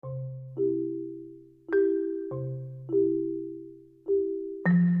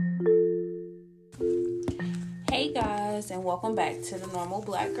Hey guys, and welcome back to the Normal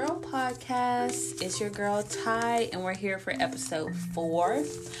Black Girl Podcast. It's your girl Ty, and we're here for episode 4.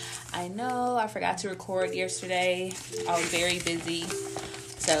 I know I forgot to record yesterday. I was very busy,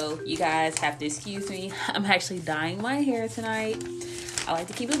 so you guys have to excuse me. I'm actually dyeing my hair tonight. I like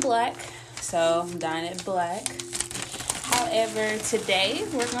to keep it black, so I'm dyeing it black. However, today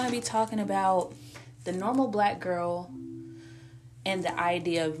we're going to be talking about the normal black girl and the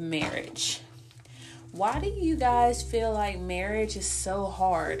idea of marriage. Why do you guys feel like marriage is so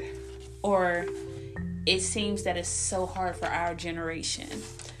hard? Or it seems that it's so hard for our generation?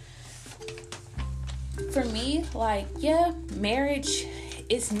 For me, marriage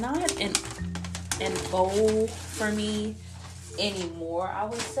is not an goal for me anymore, I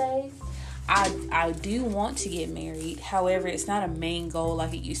would say. I do want to get married. However, it's not a main goal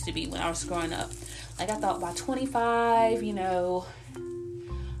like it used to be when I was growing up. Like, I thought by 25,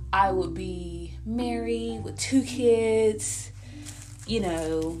 I would be married with 2 kids,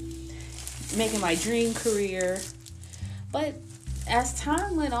 making my dream career. But as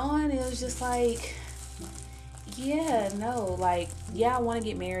time went on, it was just like, I want to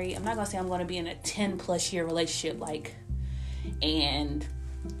get married. I'm not going to say I'm going to be in a 10 plus year relationship, and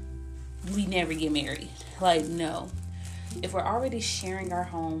we never get married. No. If we're already sharing our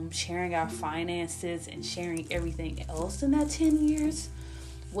home, sharing our finances, and sharing everything else in that 10 years,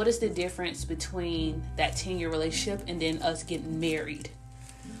 what is the difference between that 10-year relationship and then us getting married?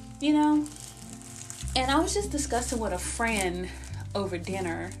 And I was just discussing with a friend over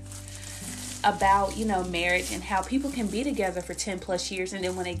dinner about, marriage and how people can be together for 10 plus years, and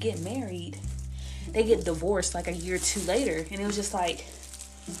then when they get married, they get divorced like a year or 2 later. And it was just like,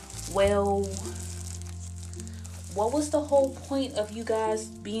 well, what was the whole point of you guys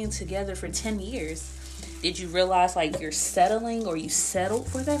being together for 10 years? Did you realize you're settling, or you settled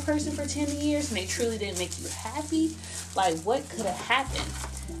for that person for 10 years and they truly didn't make you happy? What could have happened?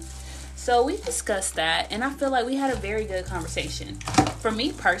 So we discussed that, and I feel like we had a very good conversation. For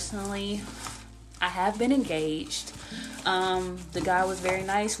me personally, I have been engaged. The guy was very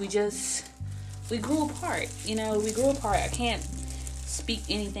nice. We grew apart. I can't speak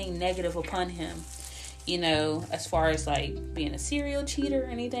anything negative upon him, as far as being a serial cheater or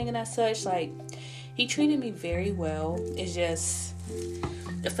anything and that such. He treated me very well. It's just,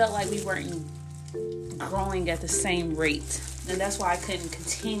 it felt like we weren't growing at the same rate. And that's why I couldn't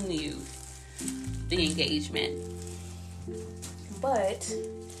continue the engagement. But,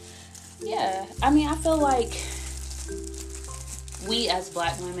 I feel like we as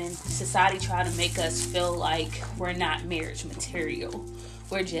black women, society try to make us feel like we're not marriage material.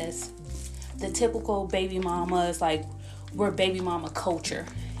 We're just the typical baby mamas, we're baby mama culture.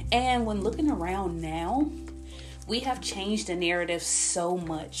 And when looking around now, we have changed the narrative so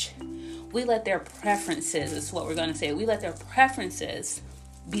much. We let their preferences, is what we're going to say. We let their preferences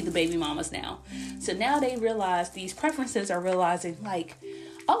be the baby mamas now. So now they realize, these preferences are realizing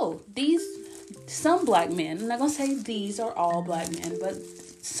some black men, I'm not going to say these are all black men, but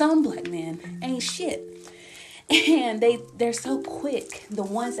some black men ain't shit. And they're so quick. The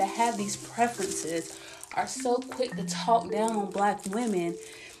ones that have these preferences are so quick to talk down on black women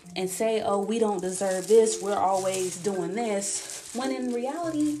and say, we don't deserve this, we're always doing this, when in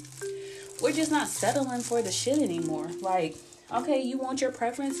reality, we're just not settling for the shit anymore. Okay, you want your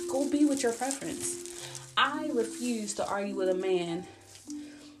preference? Go be with your preference. I refuse to argue with a man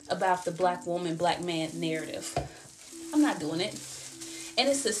about the black woman, black man narrative. I'm not doing it. And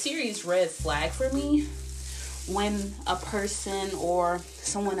it's a serious red flag for me when a person or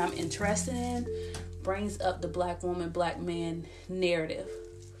someone I'm interested in brings up the black woman, black man narrative.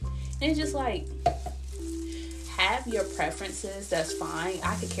 And it's just have your preferences, that's fine.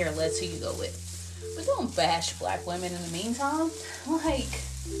 I could care less who you go with. But don't bash black women in the meantime. Okay,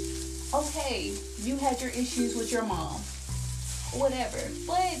 you had your issues with your mom, whatever.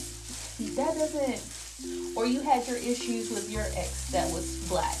 But that doesn't, or you had your issues with your ex that was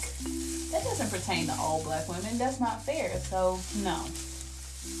black. That doesn't pertain to all black women. That's not fair. So, no.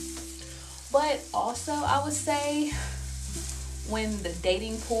 But also, I would say, when the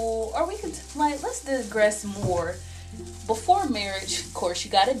dating pool, or we could let's digress more. Before marriage, of course,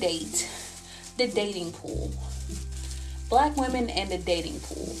 you gotta date. The dating pool, black women and the dating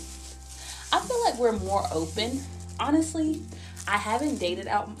pool. I feel like we're more open. Honestly, I haven't dated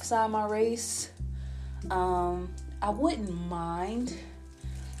outside my race. I wouldn't mind.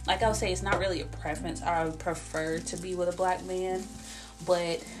 I would say, it's not really a preference. I would prefer to be with a black man,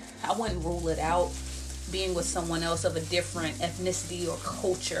 but I wouldn't rule it out, being with someone else of a different ethnicity or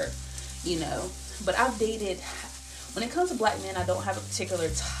culture, But I've dated, when it comes to black men, I don't have a particular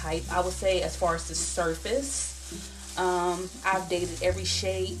type. I would say, as far as the surface, I've dated every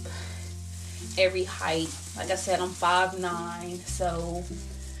shape, every height. Like I said, I'm 5'9", so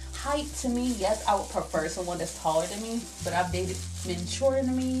height to me, yes, I would prefer someone that's taller than me, but I've dated men shorter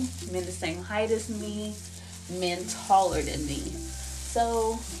than me, men the same height as me, men taller than me.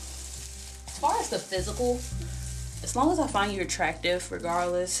 So as far as the physical, as long as I find you attractive,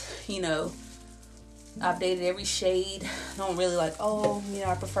 regardless, I've dated every shade. I don't really like,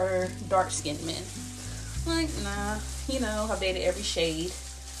 I prefer dark-skinned men. Like, nah, I've dated every shade.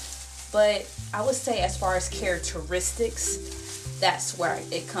 But I would say as far as characteristics, that's where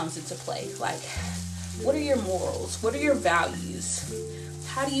it comes into play. Like, what are your morals? What are your values?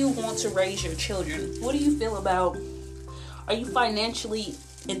 How do you want to raise your children? What do you feel about, are you financially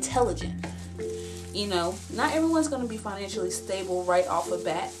intelligent? Not everyone's going to be financially stable right off the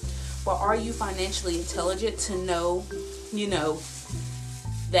bat, but are you financially intelligent to know,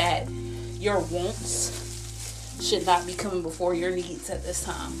 that your wants should not be coming before your needs at this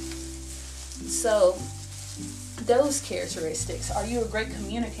time? So, those characteristics. Are you a great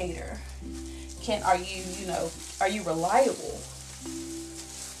communicator? Are you reliable?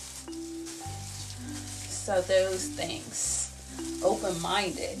 So those things.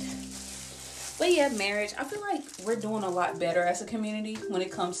 Open-minded. But yeah, marriage. I feel like we're doing a lot better as a community when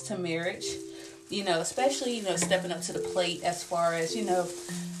it comes to marriage. Especially, stepping up to the plate as far as,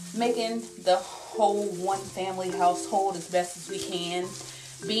 making the whole one family household as best as we can.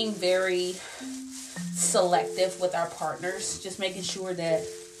 Being very selective with our partners. Just making sure that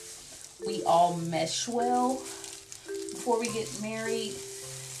we all mesh well before we get married.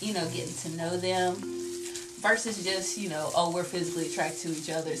 Getting to know them. Versus just, we're physically attracted to each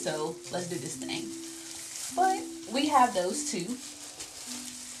other, so let's do this thing. But we have those too.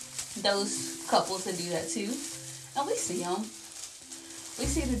 Those couples that do that too. And we see them. We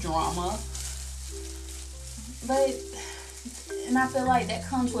see the drama. And I feel like that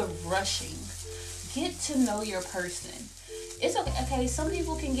comes with rushing. Get to know your person. It's okay, some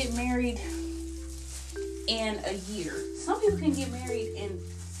people can get married in a year. Some people can get married in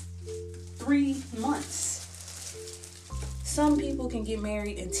 3 months. Some people can get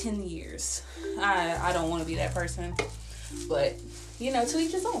married in 10 years. I don't want to be that person. But, to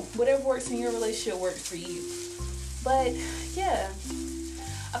each his own. Whatever works in your relationship works for you. But, yeah.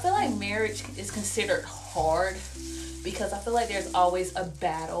 I feel like marriage is considered hard because I feel like there's always a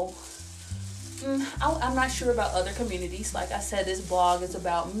battle. I'm not sure about other communities. Like I said, this blog is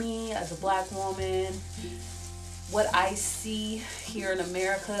about me as a Black woman. What I see here in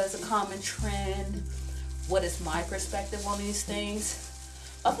America is a common trend. What is my perspective on these things?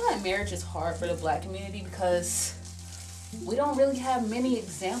 I feel like marriage is hard for the Black community because we don't really have many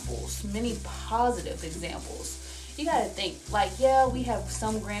examples, many positive examples. You gotta think, we have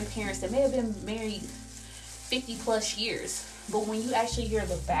some grandparents that may have been married 50 plus years, but when you actually hear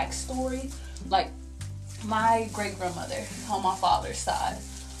the backstory, like my great grandmother on my father's side,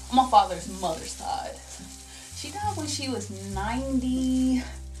 on my father's mother's side, she died when she was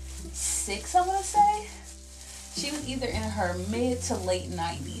 96, I want to say. She was either in her mid to late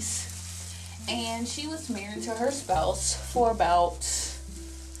 90s. And she was married to her spouse for about,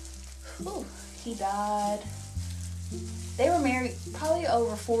 he died. They were married probably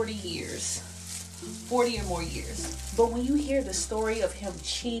over 40 years. 40 or more years. But when you hear the story of him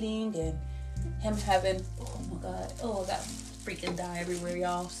cheating and him having, I got freaking dye everywhere,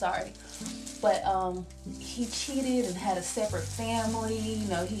 y'all. Sorry. But he cheated and had a separate family.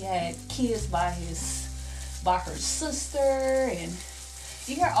 He had kids by her sister, and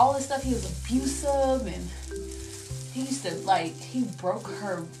you hear all this stuff. He was abusive, and he used to he broke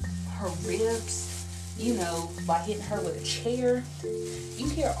her ribs, by hitting her with a chair. You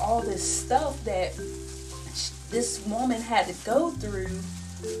hear all this stuff that this woman had to go through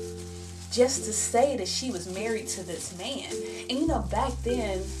just to say that she was married to this man. And back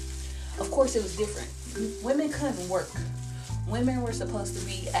then, of course, it was different. Women couldn't work. Women were supposed to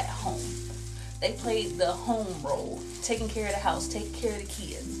be at home. They played the home role, taking care of the house, taking care of the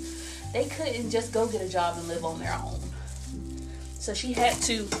kids. They couldn't just go get a job and live on their own. So she had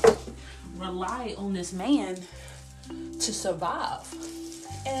to rely on this man to survive.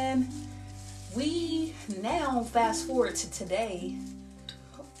 And we now, fast forward to today,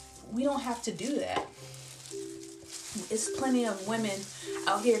 we don't have to do that. It's plenty of women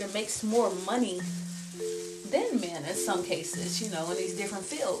out here that makes more money than men in some cases, in these different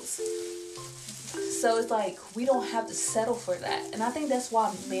fields. So it's we don't have to settle for that. And I think that's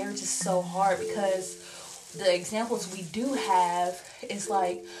why marriage is so hard, because the examples we do have is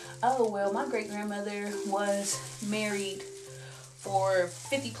my great grandmother was married for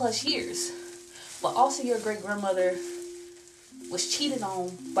 50 plus years. but also your great grandmother was cheated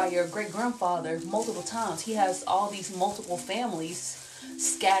on by your great grandfather multiple times. He has all these multiple families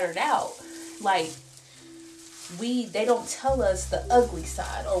scattered out. Like, they don't tell us the ugly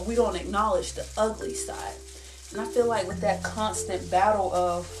side, or we don't acknowledge the ugly side. And I feel like with that constant battle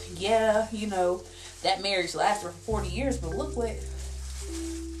of, that marriage lasted for 40 years, but look what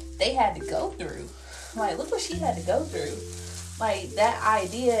they had to go through. Like, look what she had to go through. Like, that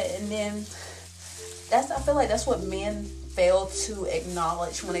idea, and then I feel like that's what men fail to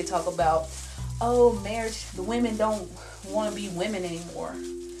acknowledge when they talk about, oh, marriage, the women don't want to be women anymore.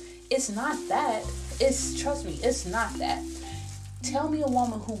 It's not that. Trust me, it's not that. Tell me a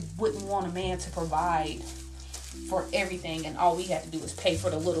woman who wouldn't want a man to provide for everything, and all we have to do is pay for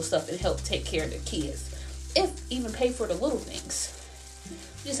the little stuff and help take care of the kids. If even pay for the little things.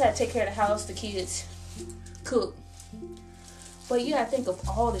 You just have to take care of the house, the kids, cook. But you gotta think of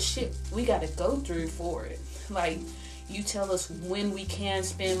all the shit we gotta go through for it. Like, you tell us when we can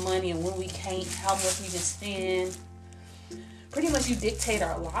spend money and when we can't, how much we can spend. Pretty much you dictate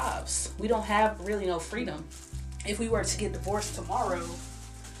our lives. We don't have really no freedom. If we were to get divorced tomorrow,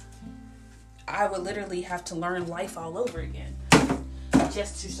 I would literally have to learn life all over again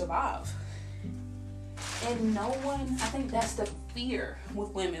just to survive. And I think that's the fear with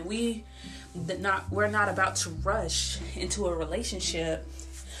women. We're not about to rush into a relationship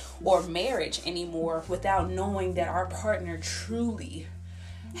or marriage anymore without knowing that our partner truly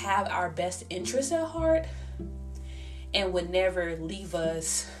have our best interests at heart and would never leave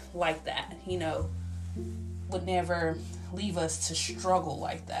us like that, would never leave us to struggle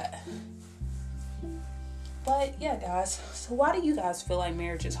like that. But yeah, guys, so why do you guys feel like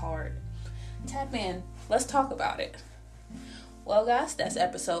marriage is hard? Tap in. Let's talk about it. Well, guys, that's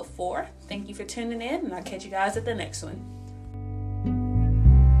episode 4. Thank you for tuning in, and I'll catch you guys at the next one.